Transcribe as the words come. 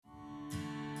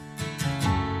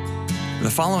The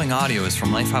following audio is from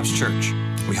Lifehouse Church.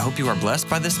 We hope you are blessed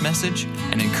by this message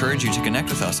and encourage you to connect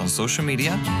with us on social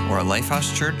media or at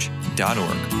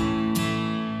lifehousechurch.org.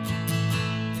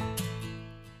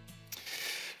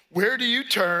 Where do you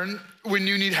turn when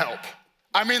you need help?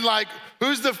 I mean, like,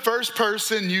 who's the first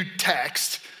person you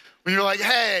text when you're like,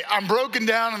 hey, I'm broken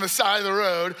down on the side of the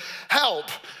road, help,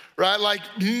 right? Like,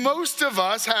 most of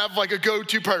us have like a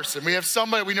go-to person. We have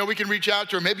somebody we know we can reach out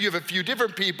to, or maybe you have a few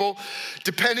different people,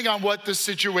 depending on what the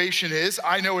situation is.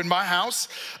 I know in my house,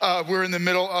 we're in the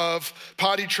middle of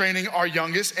potty training our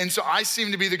youngest, and so I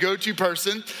seem to be the go-to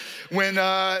person when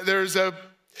there's a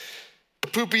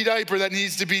poopy diaper that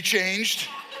needs to be changed,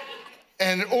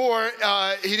 or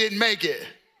he didn't make it.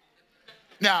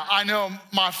 Now, I know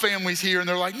my family's here and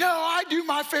they're like, no, I do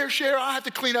my fair share. I have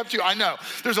to clean up too. I know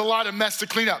there's a lot of mess to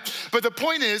clean up. But the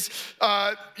point is,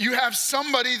 you have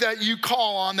somebody that you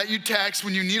call on, that you text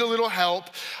when you need a little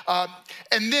help.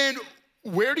 And then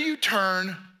where do you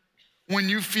turn when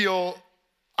you feel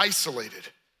isolated?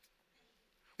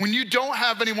 When you don't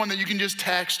have anyone that you can just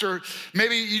text, or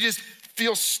maybe you just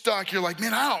feel stuck. You're like,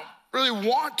 man, I don't really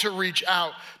want to reach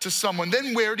out to someone.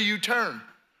 Then where do you turn?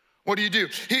 What do you do?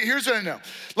 Here's what I know.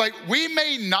 Like, we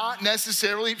may not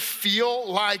necessarily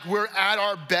feel like we're at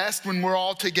our best when we're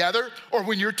all together, or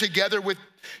when you're together with,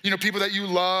 people that you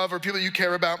love or people that you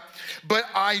care about. But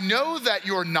I know that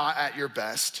you're not at your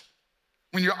best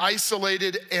when you're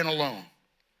isolated and alone.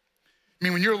 I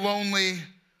mean, when you're lonely,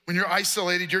 when you're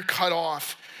isolated, you're cut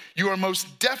off, you are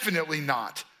most definitely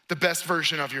not the best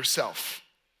version of yourself.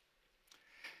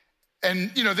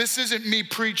 And, this isn't me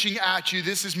preaching at you.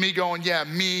 This is me going, yeah,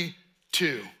 me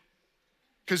too.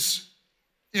 Because,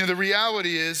 the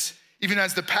reality is, even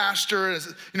as the pastor,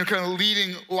 as, kind of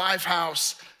leading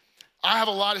Lifehouse, I have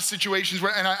a lot of situations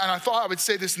where, and I thought I would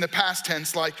say this in the past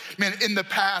tense, like, man, in the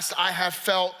past, I have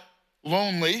felt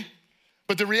lonely.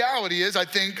 But the reality is, I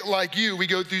think, like you, we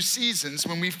go through seasons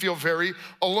when we feel very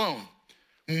alone,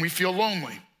 when we feel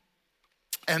lonely.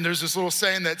 And there's this little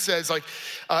saying that says, like,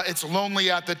 it's lonely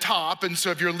at the top. And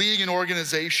so if you're leading an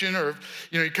organization, or,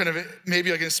 you kind of maybe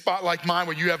like in a spot like mine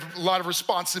where you have a lot of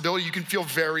responsibility, you can feel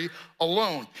very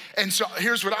alone. And so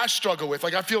here's what I struggle with.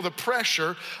 Like, I feel the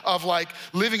pressure of like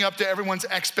living up to everyone's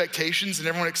expectations, and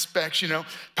everyone expects,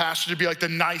 pastor to be like the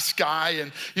nice guy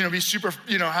and, be super,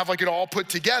 have like it all put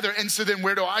together. And so then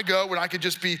where do I go when I could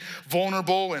just be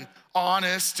vulnerable and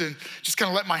honest and just kind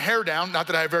of let my hair down? Not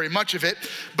that I have very much of it,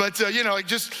 but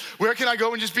just where can I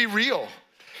go and just be real?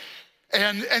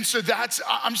 And so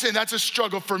I'm saying that's a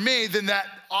struggle for me. Then that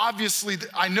obviously,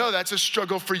 I know that's a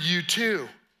struggle for you too.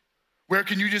 Where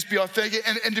can you just be authentic?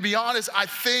 And to be honest, I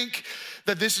think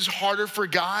that this is harder for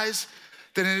guys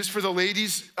than it is for the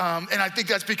ladies. And I think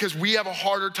that's because we have a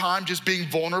harder time just being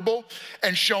vulnerable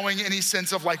and showing any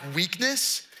sense of like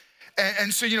weakness.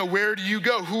 And so, where do you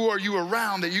go? Who are you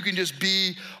around that you can just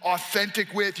be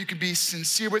authentic with, you can be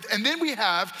sincere with? And then we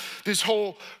have this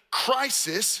whole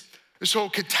crisis, this whole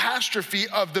catastrophe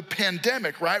of the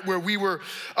pandemic, right? Where we were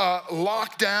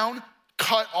locked down,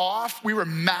 cut off, we were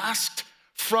masked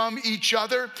from each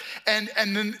other. And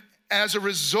then as a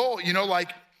result,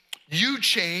 you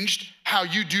changed how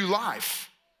you do life.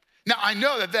 Now, I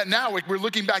know that now, like, we're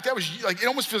looking back, that was like, it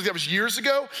almost feels like that was years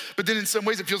ago, but then in some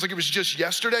ways it feels like it was just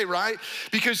yesterday, right?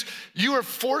 Because you were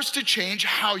forced to change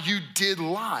how you did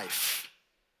life.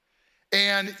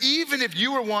 And even if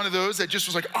you were one of those that just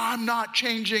was like, I'm not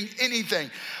changing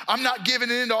anything, I'm not giving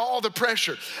in to all the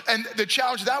pressure. And the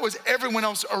challenge of that was everyone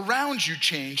else around you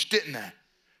changed, didn't they?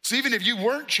 So even if you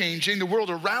weren't changing, the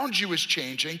world around you was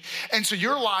changing. And so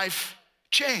your life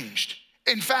changed.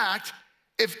 In fact,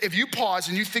 if you pause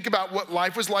and you think about what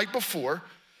life was like before,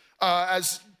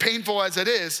 as painful as it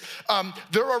is,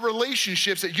 there are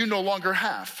relationships that you no longer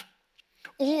have.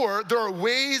 Or there are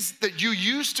ways that you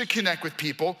used to connect with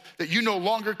people that you no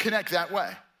longer connect that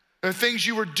way. There are things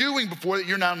you were doing before that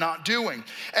you're now not doing.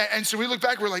 And so we look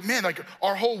back, we're like, man, like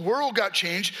our whole world got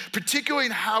changed, particularly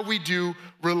in how we do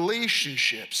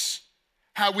relationships,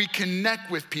 how we connect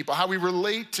with people, how we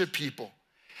relate to people.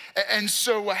 And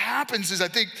so what happens is, I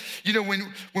think,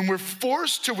 when we're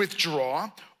forced to withdraw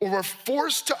or we're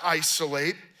forced to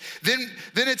isolate, then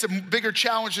it's a bigger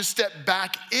challenge to step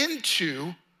back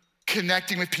into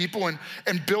connecting with people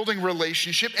and building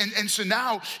relationship. And so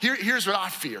now, here's what I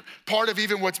fear. Part of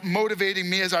even what's motivating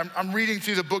me as I'm reading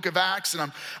through the book of Acts and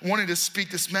I'm wanting to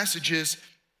speak this message is,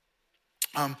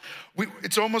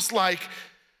 it's almost like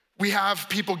we have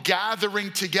people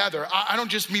gathering together. I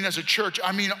don't just mean as a church,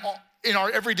 I mean in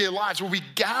our everyday lives, where we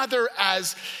gather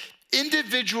as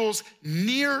individuals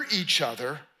near each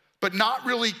other but not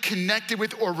really connected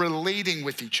with or relating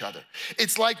with each other.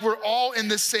 It's like we're all in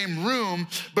the same room,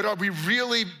 but are we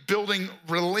really building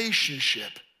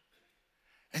relationship?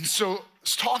 And so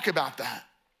let's talk about that.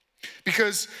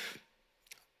 Because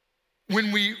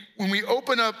when we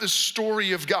open up the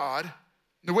story of God,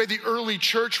 the way the early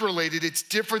church related, it's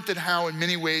different than how in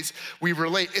many ways we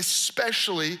relate,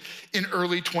 especially in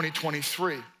early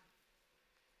 2023.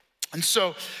 And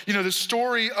so, the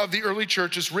story of the early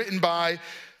church is written by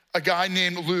a guy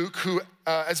named Luke, who,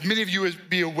 as many of you would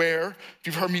be aware, if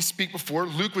you've heard me speak before,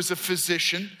 Luke was a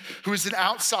physician who was an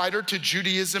outsider to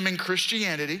Judaism and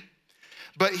Christianity.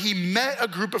 But he met a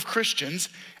group of Christians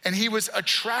and he was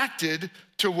attracted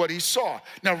to what he saw.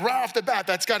 Now, right off the bat,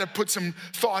 that's got to put some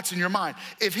thoughts in your mind.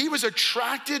 If he was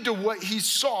attracted to what he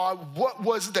saw, what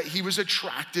was it that he was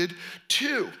attracted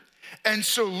to? And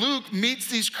so Luke meets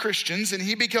these Christians and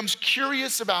he becomes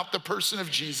curious about the person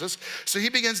of Jesus. So he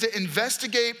begins to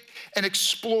investigate and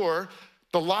explore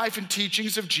the life and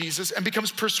teachings of Jesus and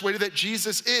becomes persuaded that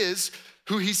Jesus is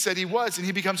who he said he was, and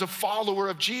he becomes a follower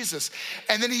of Jesus.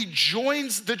 And then he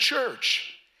joins the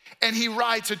church and he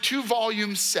writes a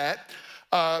 2-volume set.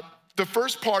 The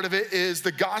first part of it is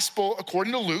the gospel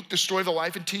according to Luke, the story of the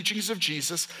life and teachings of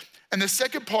Jesus. And the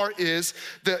second part is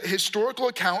the historical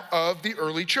account of the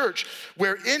early church,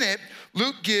 where in it,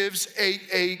 Luke gives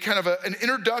a kind of an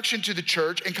introduction to the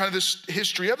church and kind of this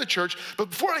history of the church. But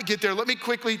before I get there, let me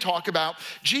quickly talk about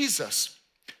Jesus.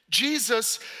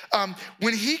 Jesus,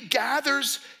 when he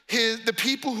gathers the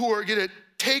people who are gonna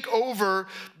take over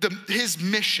his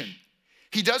mission,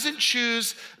 he doesn't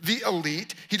choose the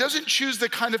elite. He doesn't choose the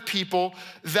kind of people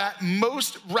that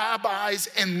most rabbis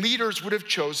and leaders would have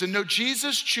chosen. No,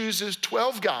 Jesus chooses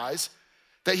 12 guys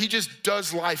that he just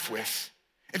does life with.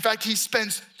 In fact, he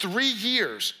spends 3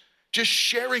 years just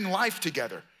sharing life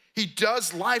together. He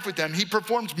does life with them. He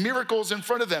performs miracles in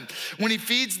front of them. When he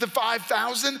feeds the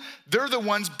 5,000, they're the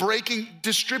ones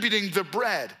distributing the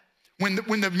bread.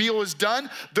 When the meal is done,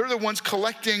 they're the ones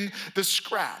collecting the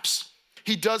scraps.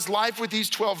 He does life with these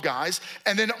 12 guys.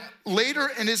 And then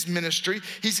later in his ministry,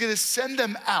 he's gonna send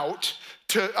them out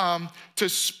to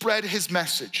spread his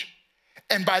message.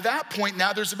 And by that point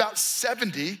now, there's about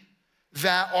 70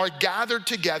 that are gathered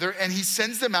together and he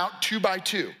sends them out 2 by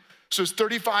 2. So it's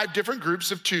 35 different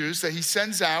groups of 2s that he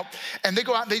sends out, and they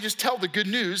go out and they just tell the good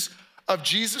news of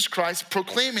Jesus Christ,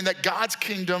 proclaiming that God's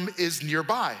kingdom is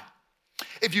nearby.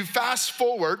 If you fast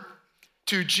forward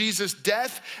to Jesus'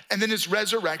 death and then his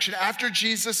resurrection, after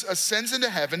Jesus ascends into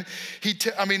heaven,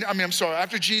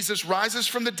 after Jesus rises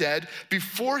from the dead,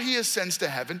 before he ascends to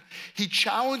heaven, he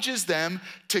challenges them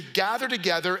to gather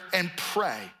together and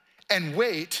pray and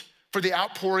wait for the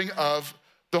outpouring of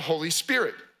the Holy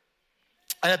Spirit.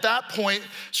 And at that point,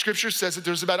 scripture says that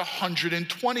there's about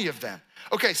 120 of them.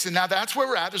 Okay, so now that's where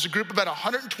we're at. There's a group of about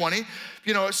 120.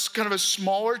 It's kind of a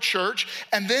smaller church.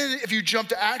 And then if you jump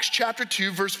to Acts chapter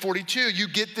 2, verse 42, you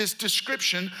get this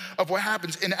description of what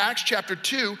happens. In Acts chapter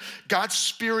 2, God's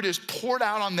Spirit is poured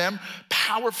out on them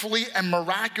powerfully and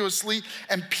miraculously.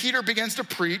 And Peter begins to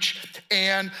preach,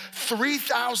 and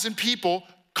 3,000 people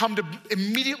come to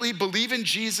immediately believe in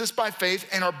Jesus by faith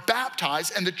and are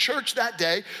baptized. And the church that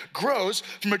day grows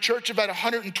from a church of about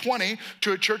 120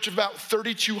 to a church of about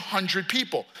 3,200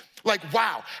 people. Like,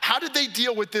 wow, how did they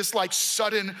deal with this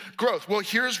sudden growth? Well,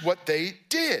 here's what they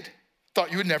did.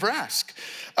 Thought you would never ask.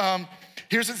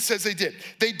 Here's what it says they did.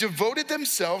 They devoted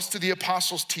themselves to the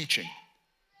apostles' teaching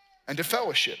and to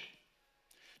fellowship,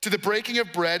 to the breaking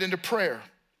of bread and to prayer.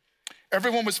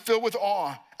 Everyone was filled with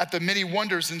awe at the many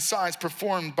wonders and signs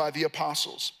performed by the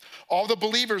apostles. All the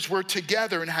believers were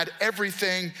together and had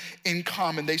everything in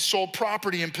common. They sold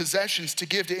property and possessions to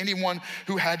give to anyone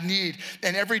who had need.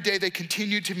 And every day they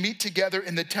continued to meet together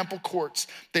in the temple courts.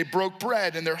 They broke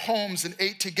bread in their homes and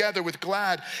ate together with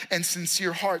glad and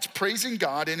sincere hearts, praising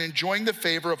God and enjoying the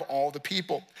favor of all the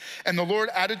people. And the Lord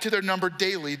added to their number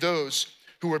daily those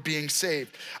who were being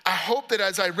saved. I hope that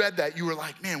as I read that, you were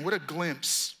like, man, what a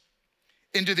glimpse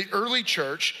into the early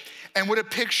church and what a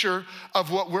picture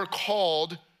of what we're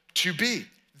called to be.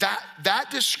 That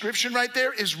description right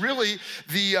there is really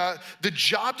the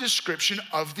job description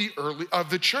of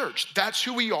the church. That's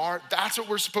who we are. That's what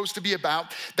we're supposed to be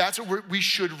about. That's what we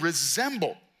should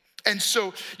resemble. And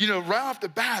so, right off the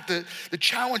bat, the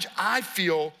challenge I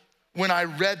feel when I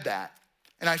read that,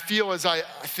 and I feel as I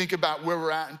think about where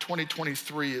we're at in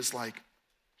 2023 is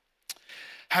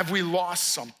have we lost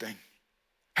something?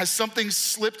 Has something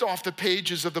slipped off the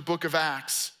pages of the book of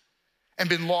Acts and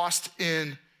been lost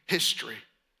in history?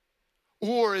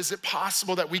 Or is it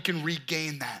possible that we can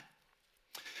regain that?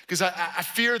 Because I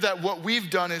fear that what we've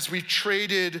done is we've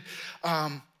traded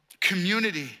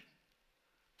community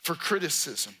for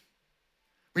criticism.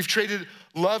 We've traded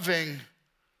loving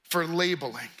for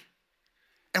labeling.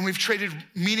 And we've traded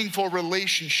meaningful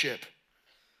relationship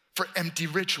for empty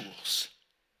rituals.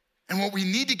 And what we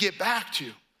need to get back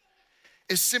to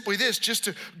is simply this, just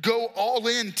to go all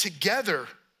in together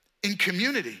in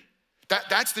community.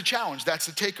 That's the challenge, that's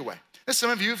the takeaway. And some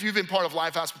of you, if you've been part of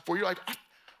Lifehouse before, you're like,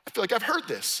 I feel like I've heard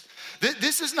this.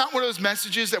 This is not one of those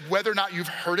messages that whether or not you've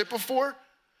heard it before,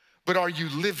 but are you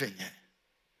living it?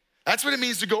 That's what it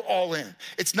means to go all in.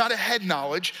 It's not a head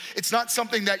knowledge. It's not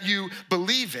something that you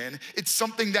believe in. It's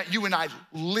something that you and I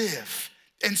live.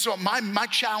 And so my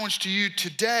challenge to you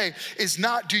today is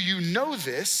not, do you know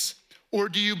this or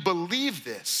do you believe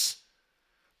this?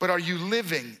 But are you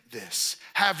living this?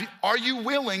 Are you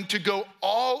willing to go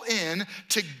all in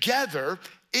together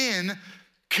in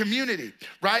community,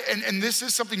 right? And this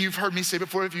is something you've heard me say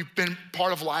before if you've been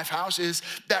part of Lifehouse, is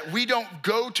that we don't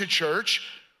go to church,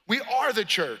 we are the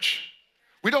church.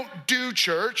 We don't do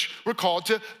church, we're called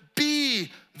to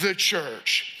be the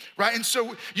church, right? And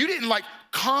so you didn't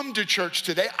come to church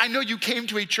today. I know you came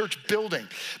to a church building,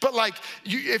 but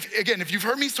if you've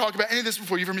heard me talk about any of this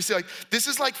before, you've heard me say this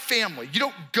is like family. You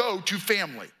don't go to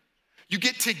family. You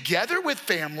get together with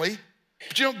family,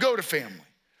 but you don't go to family,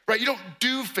 right? You don't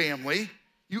do family,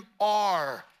 you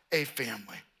are a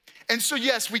family. And so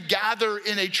yes, we gather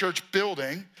in a church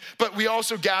building, but we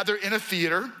also gather in a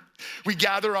theater. We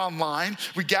gather online,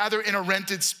 we gather in a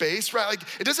rented space, right?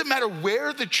 It doesn't matter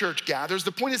where the church gathers.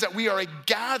 The point is that we are a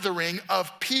gathering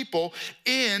of people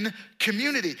in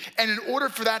community. And in order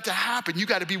for that to happen, you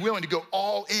gotta be willing to go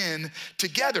all in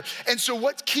together. And so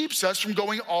what keeps us from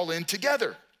going all in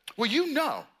together? Well,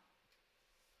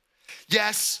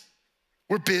 yes,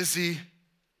 we're busy,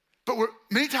 but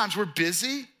many times we're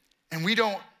busy and we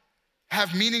don't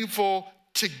have meaningful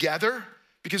together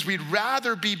because we'd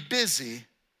rather be busy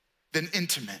than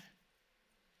intimate.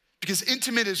 Because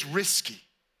intimate is risky.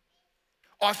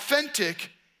 Authentic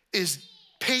is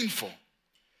painful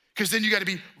because then you gotta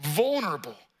be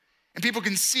vulnerable and people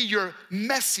can see your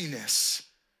messiness.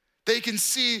 They can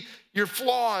see your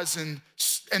flaws and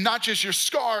not just your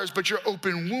scars, but your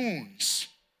open wounds.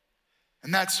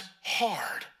 And that's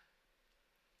hard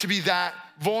to be that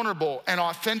vulnerable and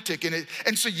authentic in it.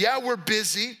 And so yeah, we're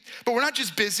busy, but we're not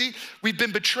just busy, we've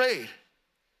been betrayed.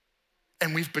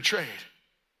 And we've betrayed.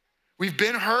 We've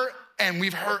been hurt and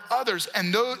we've hurt others.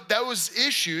 And those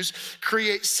issues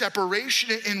create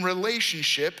separation in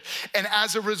relationship. And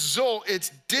as a result,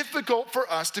 it's difficult for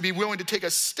us to be willing to take a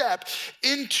step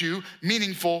into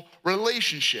meaningful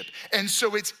relationship. And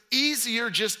so it's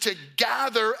easier just to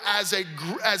gather as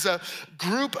a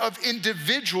group of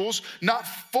individuals, not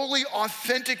fully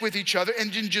authentic with each other,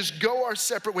 and just go our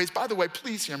separate ways. By the way,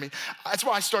 please hear me. That's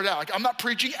why I started out. I'm not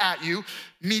preaching at you,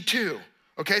 me too.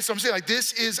 Okay, so I'm saying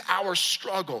this is our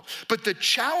struggle. But the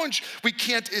challenge we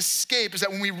can't escape is that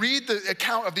when we read the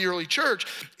account of the early church,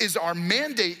 is our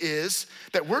mandate is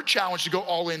that we're challenged to go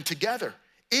all in together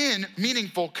in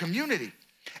meaningful community.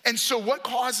 And so what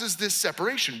causes this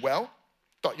separation? Well,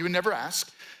 thought you would never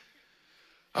ask.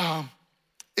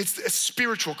 It's a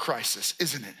spiritual crisis,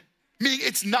 isn't it? Meaning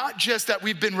it's not just that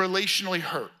we've been relationally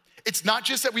hurt. It's not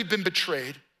just that we've been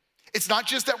betrayed. It's not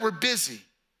just that we're busy.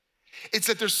 It's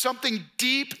that there's something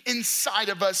deep inside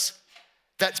of us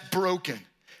that's broken,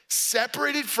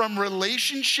 separated from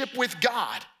relationship with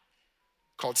God,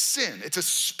 called sin. It's a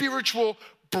spiritual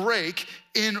break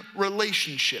in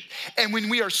relationship. And when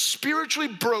we are spiritually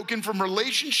broken from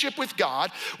relationship with God,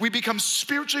 we become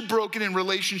spiritually broken in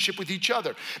relationship with each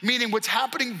other. Meaning what's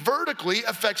happening vertically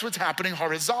affects what's happening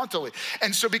horizontally.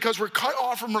 And so because we're cut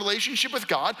off from relationship with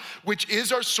God, which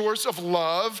is our source of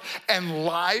love and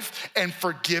life and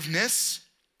forgiveness,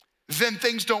 then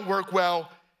things don't work well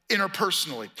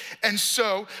interpersonally. And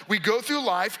so we go through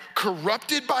life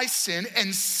corrupted by sin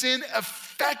and sin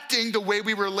affecting the way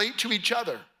we relate to each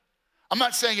other. I'm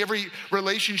not saying every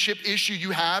relationship issue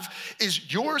you have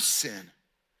is your sin,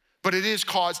 but it is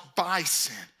caused by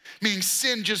sin. Meaning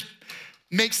sin just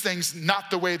makes things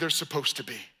not the way they're supposed to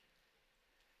be,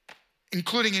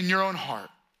 including in your own heart.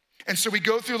 And so we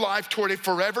go through life toward a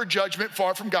forever judgment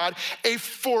far from God, a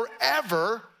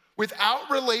forever without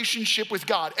relationship with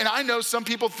God. And I know some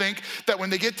people think that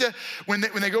when they go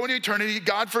into eternity,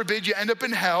 God forbid you end up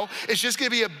in hell, it's just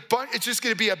gonna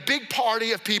be a big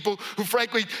party of people who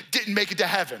frankly didn't make it to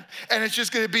heaven. And it's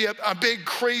just gonna be a big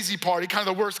crazy party, kind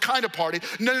of the worst kind of party.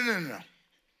 No.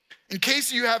 In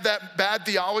case you have that bad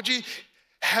theology,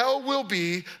 hell will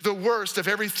be the worst of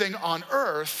everything on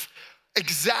earth,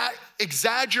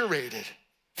 exaggerated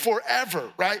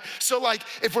Forever, right? So like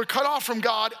if we're cut off from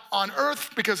God on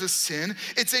earth because of sin,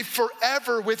 it's a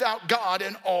forever without God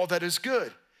and all that is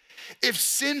good. If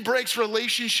sin breaks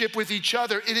relationship with each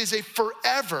other, it is a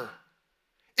forever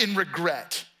in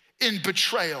regret, in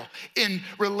betrayal, in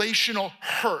relational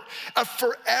hurt, a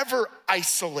forever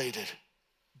isolated,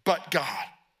 but God.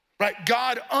 Right?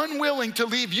 God unwilling to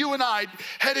leave you and I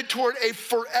headed toward a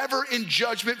forever in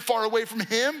judgment far away from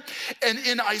him and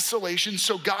in isolation,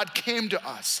 so God came to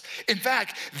us. In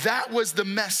fact, that was the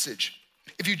message.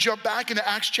 If you jump back into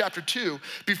Acts chapter 2,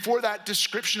 before that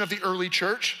description of the early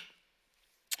church,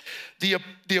 the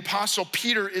apostle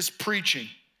Peter is preaching.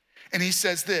 And he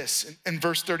says this in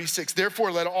verse 36,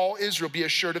 therefore let all Israel be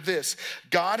assured of this,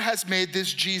 God has made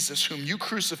this Jesus whom you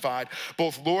crucified,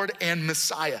 both Lord and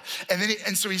Messiah.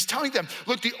 And so he's telling them,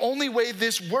 look, the only way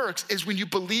this works is when you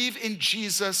believe in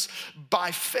Jesus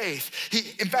by faith.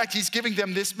 In fact, he's giving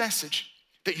them this message,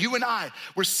 that you and I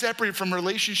were separated from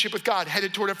relationship with God,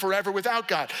 headed toward a forever without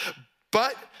God.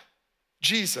 But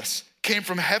Jesus came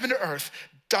from heaven to earth,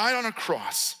 died on a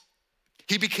cross.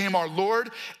 He became our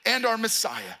Lord and our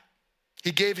Messiah.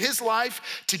 He gave his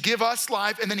life to give us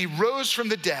life, and then he rose from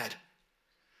the dead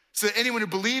so that anyone who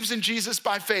believes in Jesus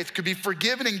by faith could be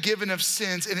forgiven and given of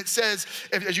sins. And it says,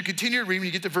 as you continue to read, when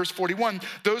you get to verse 41,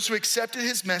 those who accepted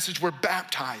his message were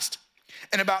baptized.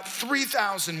 And about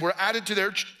 3,000 were added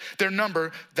to their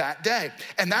number that day.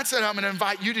 And that's what I'm gonna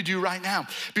invite you to do right now.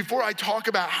 Before I talk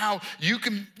about how you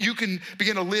can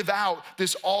begin to live out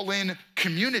this all-in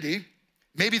community,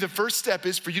 maybe the first step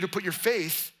is for you to put your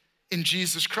faith in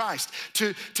Jesus Christ,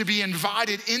 to be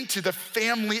invited into the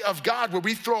family of God, where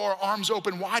we throw our arms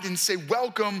open wide and say,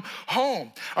 welcome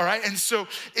home, all right? And so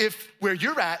if where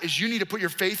you're at is you need to put your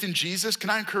faith in Jesus, can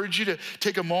I encourage you to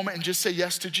take a moment and just say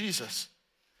yes to Jesus?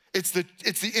 It's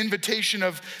the invitation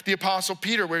of the apostle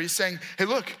Peter, where he's saying, hey,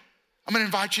 look, I'm gonna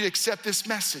invite you to accept this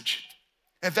message.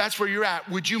 If that's where you're at,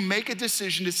 would you make a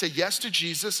decision to say yes to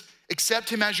Jesus, accept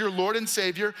him as your Lord and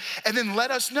Savior, and then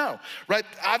let us know, right?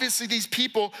 Obviously, these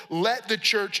people let the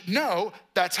church know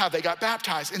that's how they got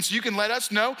baptized. And so you can let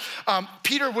us know.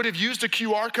 Peter would have used a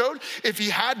QR code if he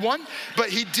had one, but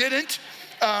he didn't.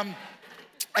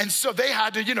 And so they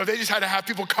had to, they just had to have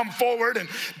people come forward and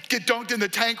get dunked in the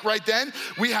tank right then.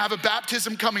 We have a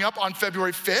baptism coming up on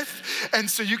February 5th. And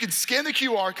so you can scan the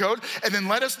QR code and then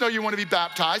let us know you want to be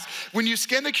baptized. When you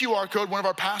scan the QR code, one of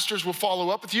our pastors will follow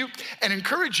up with you and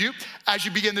encourage you as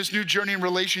you begin this new journey in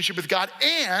relationship with God.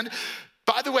 And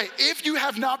by the way, if you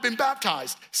have not been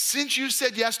baptized since you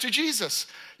said yes to Jesus,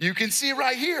 you can see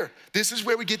right here, this is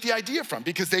where we get the idea from,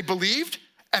 because they believed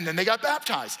and then they got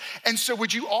baptized. And so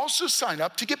would you also sign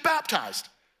up to get baptized?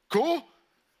 Cool?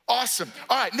 Awesome.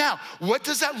 All right, now, what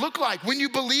does that look like when you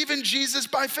believe in Jesus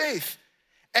by faith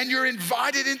and you're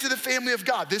invited into the family of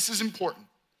God? This is important.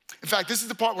 In fact, this is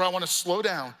the part where I want to slow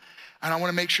down and I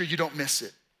want to make sure you don't miss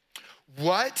it.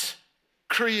 What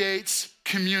creates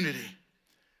community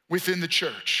within the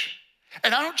church?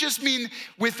 And I don't just mean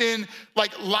within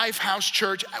like Lifehouse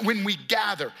Church when we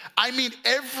gather. I mean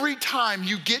every time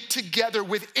you get together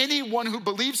with anyone who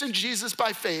believes in Jesus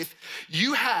by faith,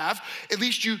 you have, at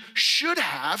least you should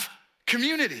have,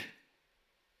 community.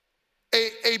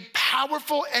 A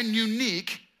powerful and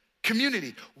unique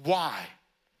community. Why?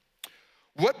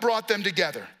 What brought them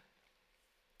together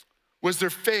was their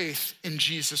faith in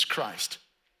Jesus Christ.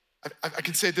 I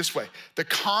can say it this way. The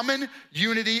common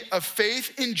unity of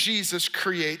faith in Jesus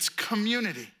creates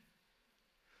community.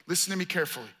 Listen to me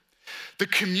carefully. The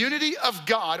community of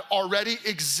God already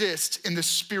exists in the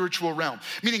spiritual realm,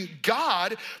 meaning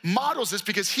God models this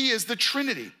because he is the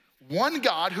Trinity. One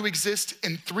God who exists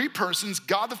in three persons,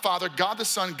 God the Father, God the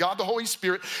Son, God the Holy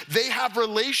Spirit. They have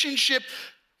relationship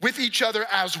with each other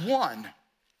as one,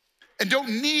 and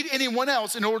don't need anyone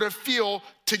else in order to feel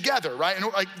together, right? And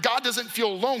like God doesn't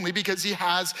feel lonely because he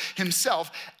has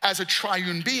himself as a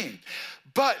triune being.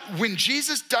 But when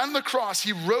Jesus died on the cross,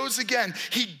 he rose again,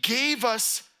 he gave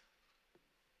us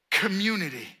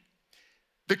community.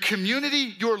 The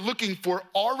community you're looking for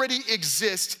already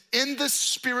exists in the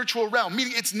spiritual realm,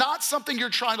 meaning it's not something you're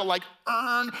trying to like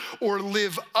earn or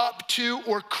live up to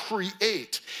or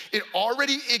create. It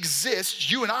already exists.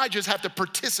 You and I just have to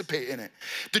participate in it.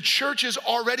 The church is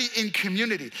already in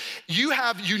community. You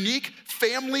have unique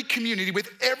family community with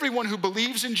everyone who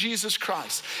believes in Jesus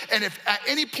Christ. And if at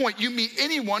any point you meet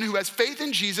anyone who has faith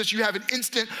in Jesus, you have an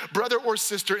instant brother or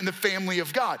sister in the family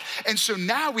of God. And so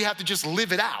now we have to just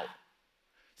live it out.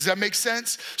 Does that make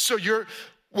sense? So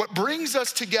what brings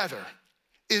us together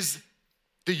is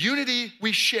the unity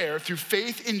we share through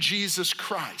faith in Jesus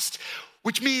Christ,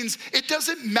 which means it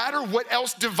doesn't matter what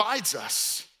else divides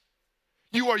us.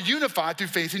 You are unified through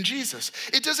faith in Jesus.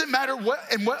 It doesn't matter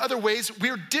in what other ways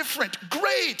we're different.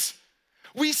 Great.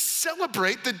 We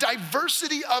celebrate the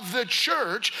diversity of the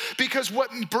church because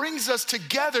what brings us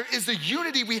together is the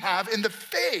unity we have in the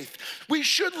faith. We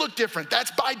should look different.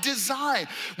 That's by design.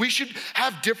 We should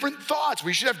have different thoughts.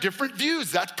 We should have different views.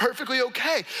 That's perfectly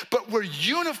okay. But we're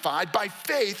unified by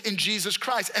faith in Jesus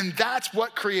Christ, and that's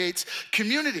what creates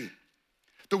community.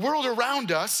 The world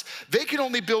around us, they can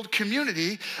only build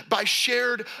community by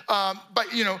shared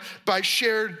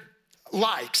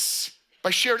likes, by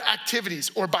shared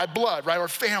activities, or by blood, right, or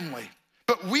family.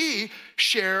 But we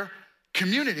share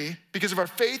community because of our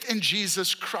faith in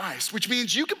Jesus Christ, which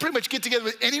means you can pretty much get together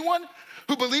with anyone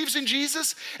who believes in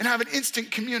Jesus and have an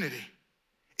instant community,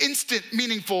 instant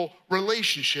meaningful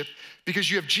relationship because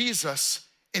you have Jesus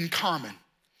in common.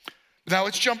 Now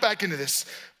let's jump back into this.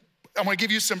 I want to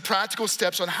give you some practical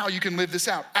steps on how you can live this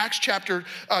out. Acts chapter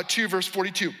 2, verse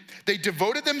 42. They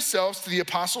devoted themselves to the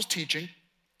apostles' teaching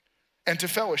and to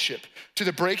fellowship, to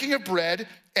the breaking of bread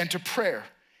and to prayer.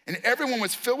 And everyone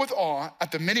was filled with awe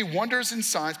at the many wonders and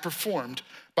signs performed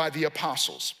by the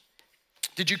apostles.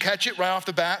 Did you catch it right off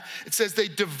the bat? It says they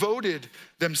devoted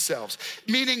themselves,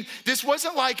 meaning this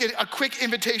wasn't like a quick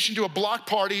invitation to a block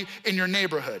party in your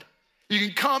neighborhood. You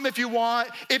can come if you want.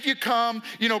 If you come,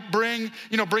 bring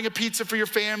a pizza for your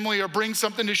family or bring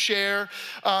something to share.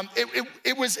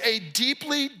 It was a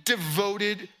deeply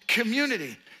devoted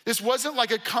community. This wasn't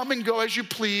like a come and go as you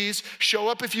please, show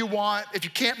up if you want. If you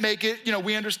can't make it,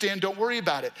 we understand, don't worry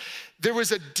about it. There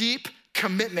was a deep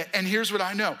commitment. And here's what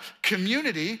I know.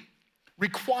 Community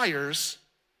requires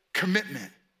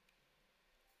commitment.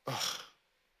 Ugh.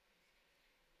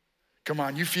 Come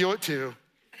on, you feel it too.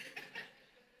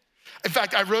 In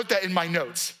fact, I wrote that in my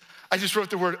notes. I just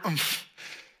wrote the word oomph.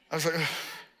 I was like, ugh.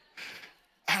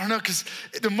 I don't know, because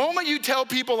the moment you tell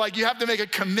people like you have to make a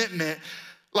commitment,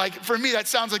 like for me, that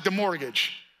sounds like the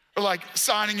mortgage or like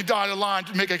signing a dotted line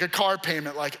to make like a car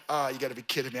payment. Like, you gotta be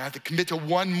kidding me. I have to commit to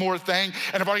one more thing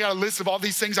and I've already got a list of all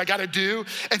these things I gotta do.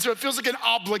 And so it feels like an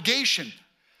obligation.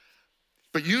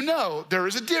 But there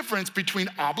is a difference between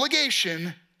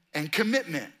obligation and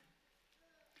commitment.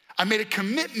 I made a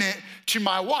commitment to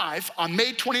my wife on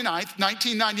May 29th,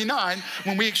 1999,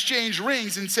 when we exchanged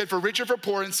rings and said, for richer, for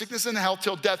poor, in sickness and health,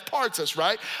 till death parts us,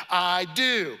 right? I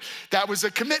do. That was a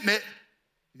commitment,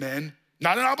 men,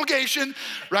 not an obligation,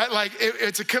 right? Like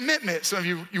it's a commitment. Some of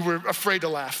you were afraid to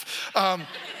laugh.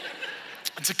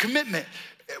 It's a commitment.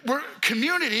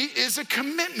 Community is a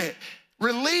commitment.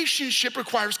 Relationship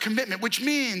requires commitment, which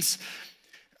means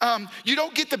you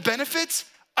don't get the benefits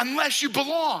unless you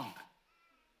belong.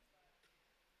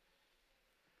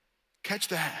 Catch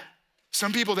that.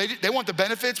 Some people, they want the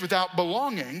benefits without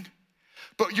belonging,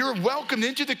 but you're welcomed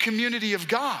into the community of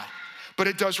God, but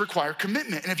it does require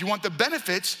commitment. And if you want the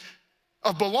benefits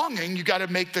of belonging, you gotta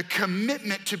make the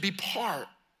commitment to be part,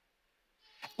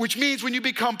 which means when you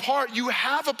become part, you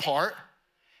have a part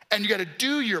and you gotta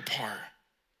do your part.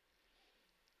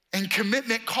 And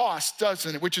commitment costs,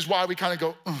 doesn't it? Which is why we kind of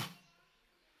go,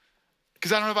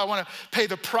 because I don't know if I wanna pay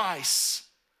the price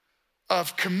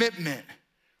of commitment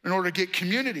in order to get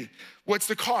community. What's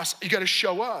the cost? You gotta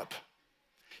show up.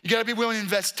 You gotta be willing to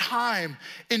invest time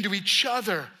into each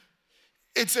other.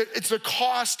 It's a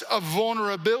cost of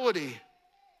vulnerability.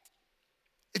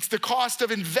 It's the cost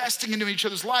of investing into each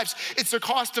other's lives. It's the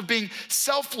cost of being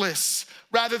selfless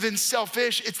rather than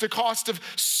selfish. It's the cost of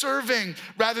serving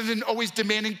rather than always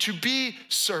demanding to be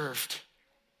served.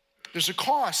 There's a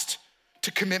cost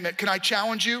to commitment. Can I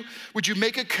challenge you? Would you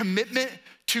make a commitment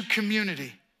to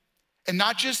community? And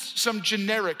not just some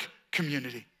generic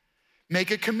community. Make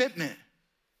a commitment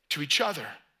to each other.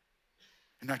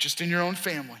 And not just in your own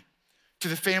family, to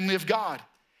the family of God,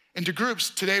 and to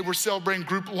groups. Today we're celebrating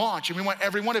group launch, and we want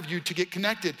every one of you to get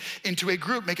connected into a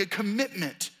group. Make a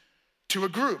commitment to a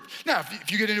group. Now,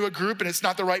 if you get into a group and it's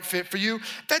not the right fit for you,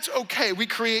 that's okay. We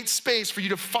create space for you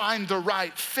to find the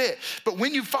right fit. But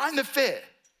when you find the fit,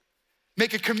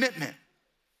 make a commitment.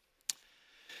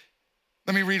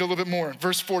 Let me read a little bit more.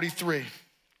 Verse 44.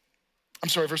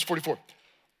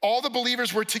 All the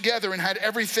believers were together and had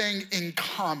everything in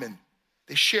common.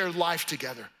 They shared life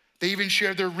together. They even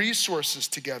shared their resources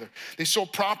together. They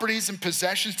sold properties and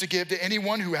possessions to give to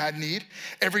anyone who had need.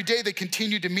 Every day they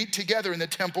continued to meet together in the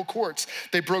temple courts.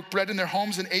 They broke bread in their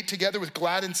homes and ate together with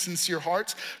glad and sincere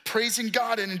hearts, praising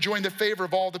God and enjoying the favor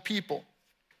of all the people.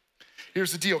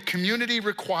 Here's the deal. Community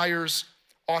requires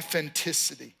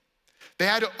authenticity. They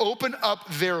had to open up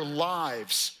their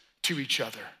lives to each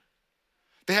other.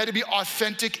 They had to be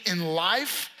authentic in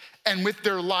life and with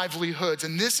their livelihoods.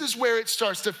 And this is where it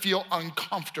starts to feel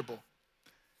uncomfortable.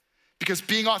 Because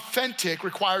being authentic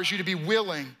requires you to be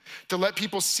willing to let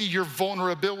people see your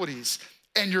vulnerabilities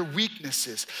and your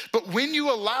weaknesses. But when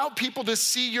you allow people to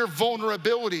see your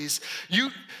vulnerabilities,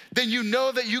 then you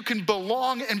know that you can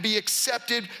belong and be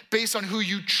accepted based on who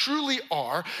you truly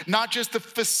are, not just the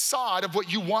facade of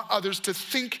what you want others to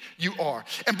think you are.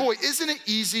 And boy, isn't it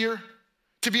easier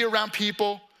to be around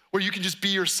people where you can just be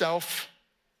yourself?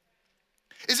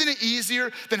 Isn't it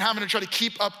easier than having to try to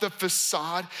keep up the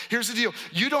facade? Here's the deal.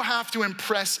 You don't have to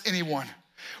impress anyone.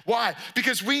 Why?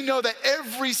 Because we know that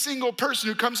every single person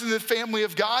who comes into the family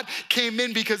of God came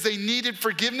in because they needed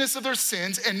forgiveness of their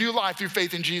sins and new life through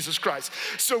faith in Jesus Christ.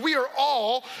 So we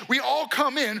all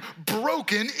come in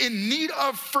broken, in need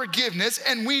of forgiveness,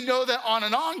 and we know that on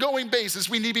an ongoing basis,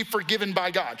 we need to be forgiven by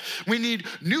God. We need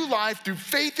new life through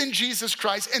faith in Jesus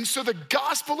Christ. And so the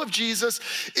gospel of Jesus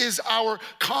is our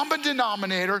common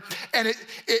denominator, and it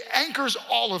anchors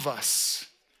all of us.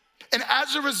 And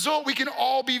as a result, we can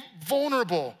all be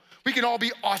vulnerable. We can all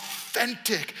be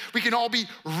authentic. We can all be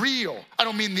real. I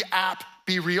don't mean the app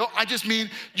be real. I just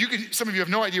mean some of you have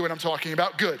no idea what I'm talking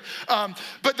about. Good.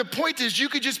 But the point is you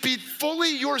could just be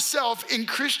fully yourself in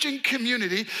Christian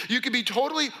community. You could be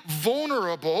totally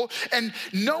vulnerable and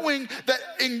knowing that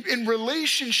in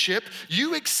relationship,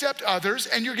 you accept others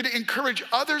and you're gonna encourage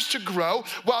others to grow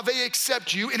while they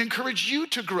accept you and encourage you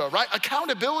to grow, right?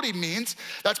 Accountability means,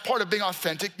 that's part of being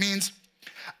authentic, means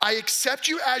I accept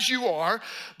you as you are,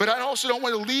 but I also don't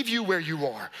want to leave you where you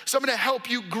are. So I'm gonna help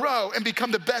you grow and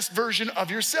become the best version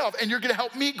of yourself. And you're gonna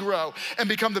help me grow and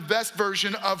become the best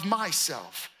version of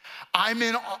myself. I'm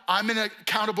in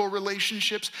accountable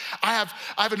relationships. I have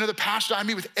another pastor I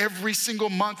meet with every single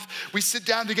month. We sit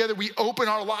down together, we open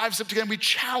our lives up together, and we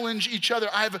challenge each other.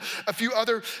 I have a few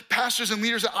other pastors and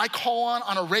leaders that I call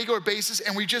on a regular basis,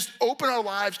 and we just open our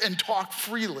lives and talk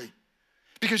freely.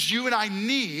 Because you and I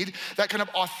need that kind of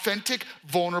authentic,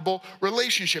 vulnerable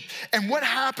relationship. And what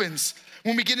happens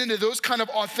when we get into those kind of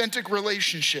authentic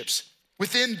relationships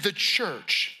within the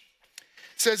church?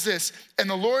 It says this, and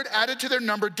the Lord added to their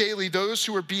number daily those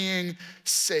who were being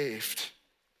saved.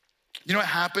 You know what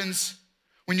happens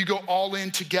when you go all in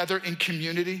together in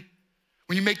community?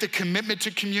 When you make the commitment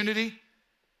to community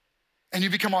and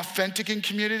you become authentic in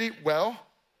community? Well,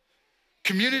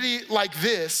 community like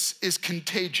this is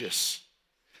contagious.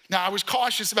 Now, I was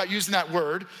cautious about using that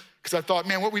word because I thought,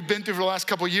 man, what we've been through for the last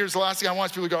couple of years, the last thing I want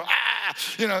is people to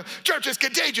go, church is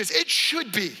contagious. It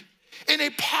should be in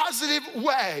a positive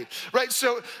way, right?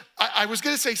 So I was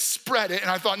gonna say spread it, and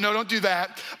I thought, no, don't do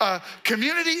that.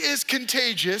 Community is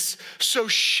contagious, so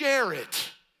share it.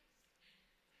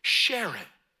 Share it.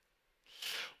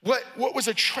 What was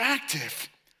attractive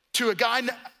to a guy,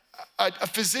 a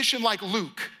physician like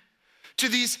Luke, to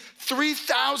these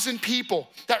 3,000 people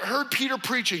that heard Peter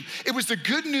preaching, it was the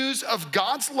good news of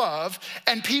God's love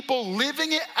and people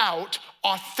living it out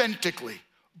authentically,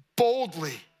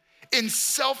 boldly, in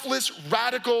selfless,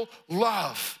 radical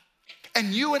love.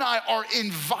 And you and I are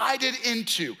invited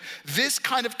into this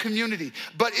kind of community,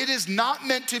 but it is not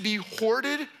meant to be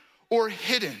hoarded or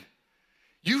hidden.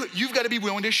 You've got to be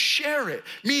willing to share it,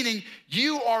 meaning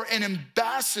you are an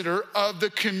ambassador of the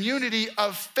community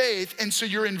of faith, and so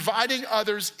you're inviting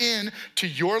others in to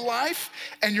your life,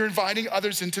 and you're inviting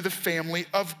others into the family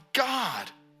of God.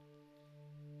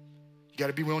 You got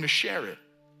to be willing to share it.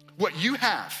 What you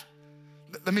have,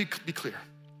 let me be clear.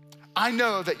 I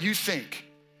know that you think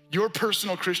your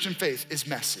personal Christian faith is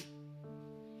messy.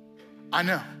 I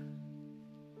know.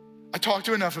 I talk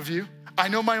to enough of you. I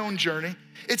know my own journey.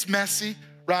 It's messy.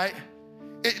 Right?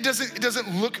 It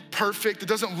doesn't look perfect. It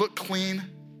doesn't look clean.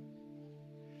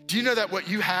 Do you know that what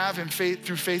you have in faith,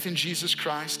 through faith in Jesus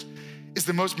Christ, is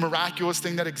the most miraculous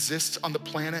thing that exists on the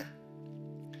planet?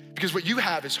 Because what you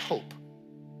have is hope.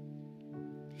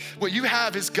 What you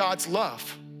have is God's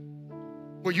love.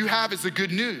 What you have is the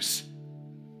good news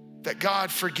that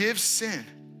God forgives sin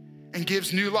and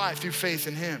gives new life through faith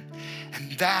in Him.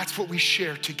 And that's what we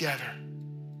share together.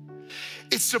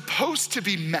 It's supposed to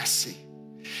be messy.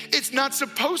 It's not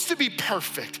supposed to be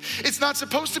perfect. It's not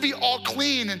supposed to be all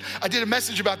clean. And I did a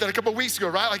message about that a couple of weeks ago,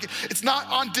 right? Like, it's not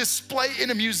on display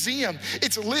in a museum.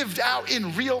 It's lived out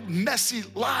in real messy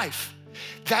life.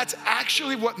 That's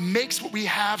actually what makes what we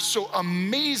have so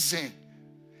amazing.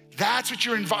 That's what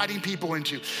you're inviting people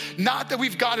into. Not that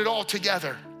we've got it all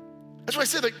together. That's why I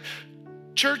said, like,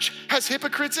 church has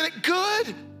hypocrites in it.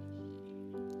 Good.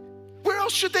 Where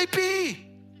else should they be?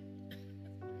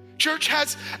 Church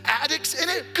has addicts in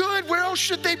it. Good. Where else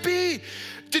should they be?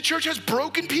 The church has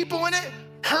broken people in it,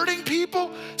 hurting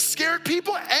people, scared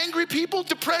people, angry people,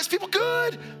 depressed people.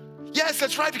 Good. Yes,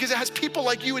 that's right, because it has people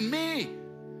like you and me.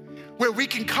 where we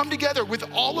can come together with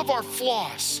all of our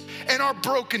flaws and our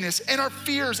brokenness and our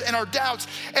fears and our doubts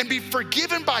and be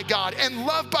forgiven by God and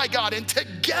loved by God and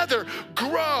together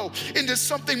grow into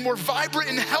something more vibrant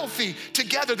and healthy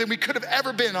together than we could have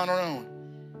ever been on our own.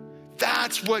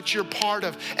 That's what you're part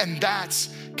of, and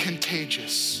that's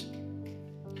contagious.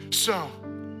 So,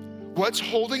 what's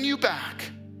holding you back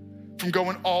from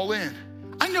going all in?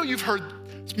 I know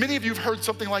many of you have heard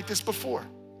something like this before.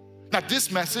 Not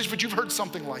this message, but you've heard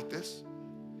something like this.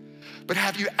 But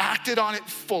have you acted on it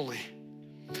fully?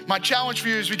 My challenge for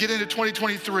you as we get into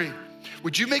 2023,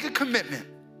 would you make a commitment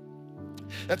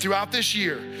that throughout this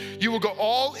year, you will go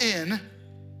all in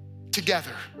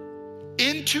together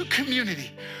into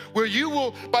community, where you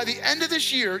will, by the end of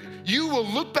this year, you will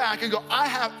look back and go,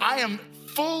 I am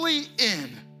fully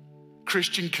in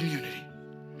Christian community.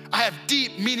 I have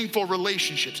deep, meaningful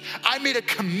relationships. I made a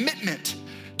commitment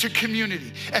to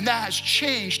community, and that has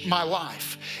changed my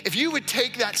life. If you would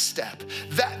take that step,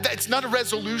 that's not a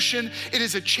resolution, it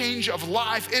is a change of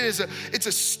life. It's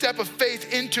a step of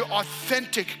faith into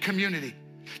authentic community.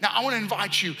 Now, I wanna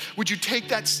invite you, would you take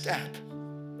that step?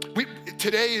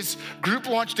 Today is group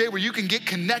launch day where you can get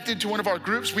connected to one of our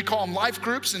groups. We call them life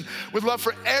groups, and we'd love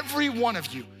for every one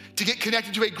of you to get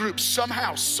connected to a group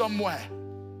somehow, some way,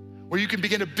 where you can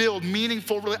begin to build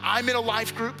meaningful I'm in a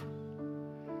life group.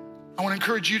 I wanna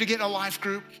encourage you to get in a life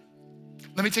group.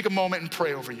 Let me take a moment and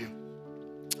pray over you.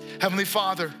 Heavenly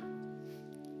Father,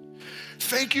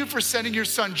 thank you for sending your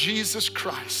son, Jesus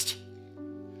Christ,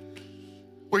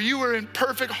 where you were in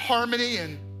perfect harmony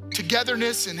and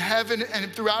togetherness in heaven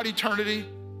and throughout eternity.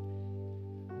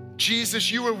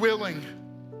 Jesus, you were willing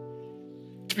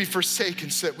to be forsaken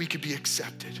so that we could be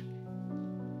accepted.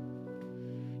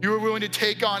 You were willing to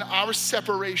take on our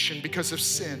separation because of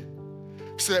sin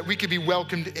so that we could be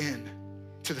welcomed in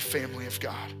to the family of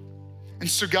God. And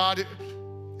so God,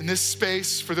 in this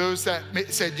space, for those that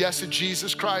said yes to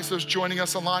Jesus Christ, those joining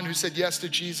us online who said yes to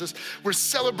Jesus, we're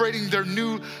celebrating their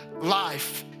new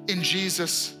life in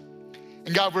Jesus.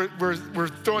 And God, we're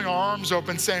throwing our arms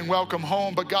open saying, welcome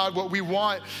home. But God, what we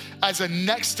want as a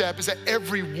next step is that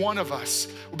every one of us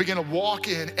will begin to walk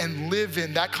in and live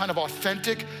in that kind of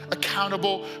authentic,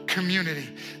 accountable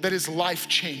community that is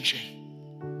life-changing.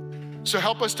 So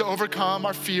help us to overcome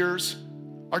our fears,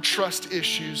 our trust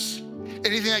issues,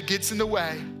 anything that gets in the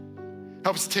way.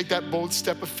 Help us to take that bold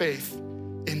step of faith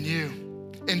in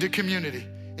you, into community.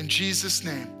 In Jesus'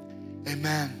 name,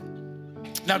 amen.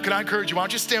 Now, can I encourage you? Why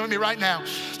don't you stand with me right now?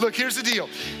 Look, here's the deal.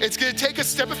 It's gonna take a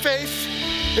step of faith.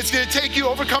 It's gonna take you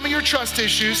overcoming your trust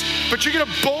issues, but you're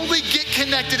gonna boldly get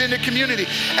connected into community.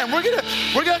 And we're gonna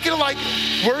like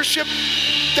worship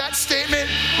that statement.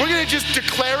 We're gonna just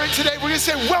declare it today. We're gonna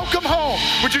say, welcome home.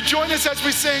 Would you join us as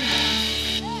we sing?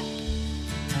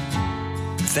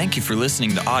 Thank you for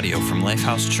listening to audio from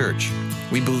Lifehouse Church.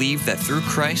 We believe that through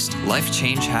Christ, life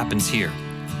change happens here.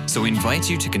 So we invite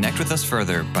you to connect with us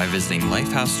further by visiting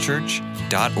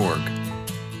lifehousechurch.org.